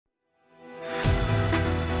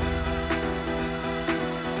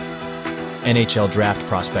NHL Draft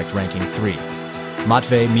Prospect ranking 3.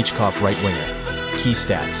 MATVEI MICHKOV right winger. Key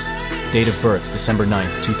stats. Date of birth December 9,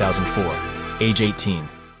 2004. Age 18.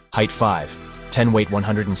 Height 5. 10 weight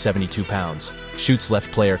 172 pounds. Shoots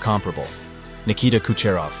left player comparable. Nikita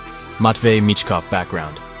Kucherov. MATVEI MICHKOV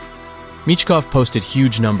background. Michkov posted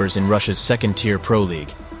huge numbers in Russia's second-tier pro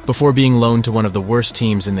league, before being loaned to one of the worst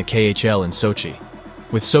teams in the KHL in Sochi.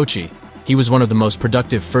 With Sochi, he was one of the most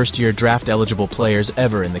productive first-year draft-eligible players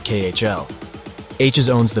ever in the KHL. H's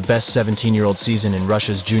owns the best 17-year-old season in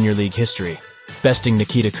Russia's junior league history, besting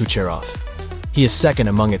Nikita Kucherov. He is second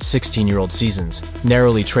among its 16-year-old seasons,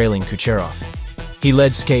 narrowly trailing Kucherov. He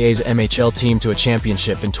led SKA's MHL team to a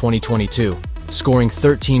championship in 2022, scoring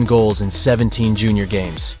 13 goals in 17 junior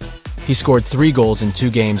games. He scored 3 goals in 2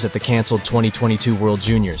 games at the cancelled 2022 World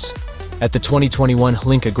Juniors. At the 2021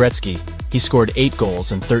 Hlinka Gretzky, he scored 8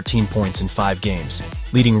 goals and 13 points in 5 games,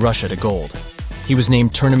 leading Russia to gold. He was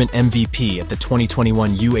named tournament MVP at the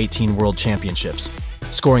 2021 U18 World Championships,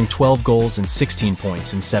 scoring 12 goals and 16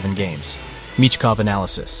 points in 7 games. Michkov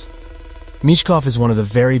analysis. Michkov is one of the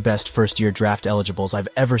very best first-year draft eligibles I've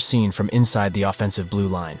ever seen from inside the offensive blue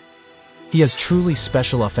line. He has truly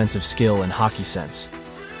special offensive skill and hockey sense.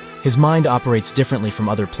 His mind operates differently from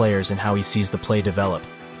other players in how he sees the play develop,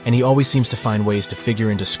 and he always seems to find ways to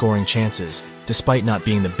figure into scoring chances, despite not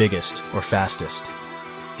being the biggest or fastest.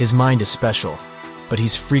 His mind is special, but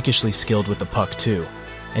he's freakishly skilled with the puck too,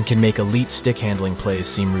 and can make elite stick-handling plays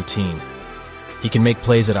seem routine. He can make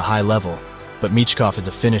plays at a high level, but Michkov is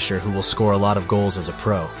a finisher who will score a lot of goals as a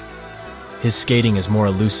pro. His skating is more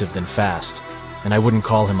elusive than fast, and I wouldn't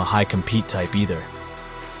call him a high-compete type either.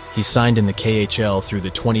 He signed in the KHL through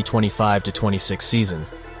the 2025-26 season,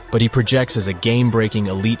 but he projects as a game-breaking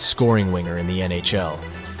elite scoring winger in the NHL.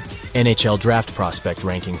 NHL Draft Prospect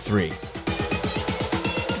ranking 3.